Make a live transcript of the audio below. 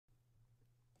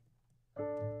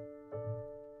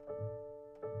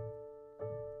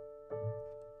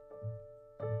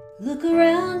Look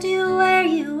around you where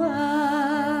you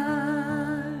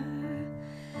are,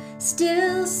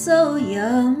 still so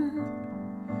young,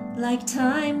 like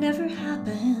time never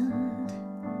happened,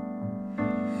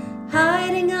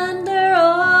 hiding under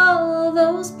all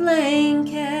those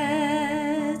blankets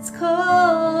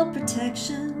called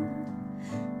protection.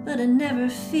 But it never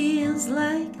feels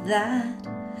like that.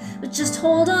 But just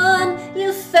hold on,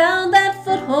 you found that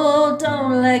foothold.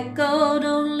 Don't let go,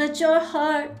 don't let your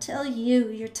heart tell you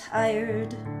you're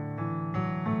tired.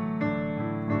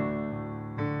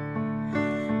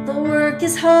 The work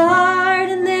is hard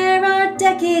and there are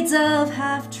decades of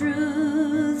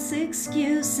half-truths,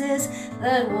 excuses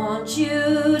that want you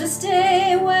to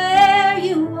stay where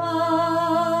you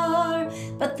are.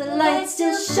 But the light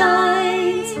still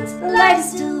shines, the light is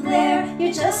still there.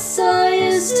 You're just so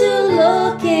used to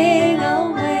looking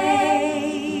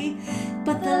away.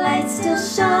 But the light still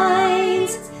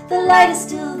shines, the light is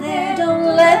still there.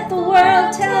 Don't let the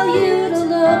world tell you to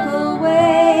look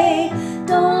away.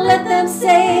 Don't let them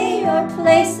say your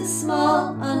place is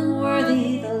small,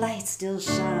 unworthy. The light still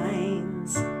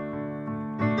shines.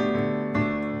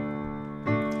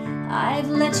 I've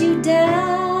let you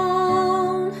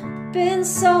down, been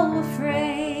so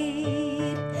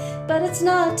afraid, but it's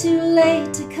not too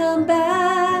late to come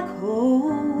back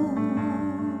home.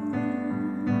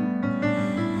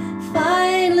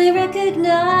 Finally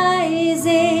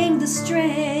recognizing the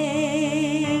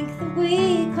strength that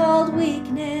we called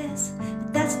weakness,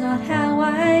 but that's not how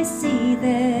I see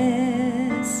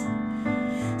this.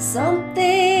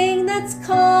 Something that's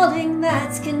calling,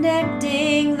 that's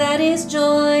connecting, that is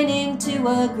joining to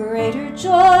a greater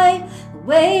joy, a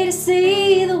way to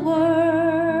see the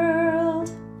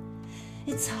world.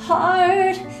 It's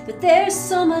hard, but there's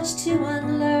so much to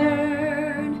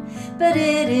unlearn. But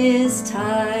it is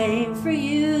time for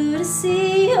you to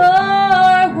see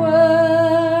your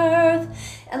worth.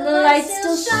 And the light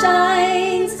still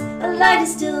shines, the light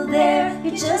is still there.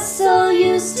 You're just so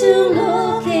used to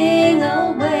looking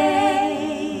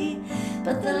away.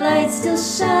 But the light still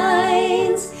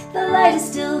shines, the light is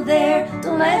still there.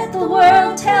 Don't let the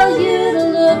world tell you to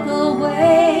look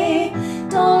away.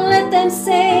 Don't let them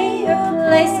say your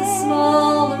place is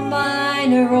small or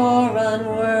minor or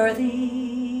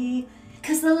unworthy,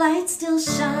 'cause the light still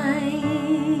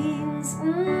shines.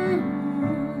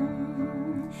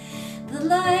 The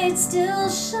light still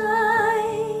shines.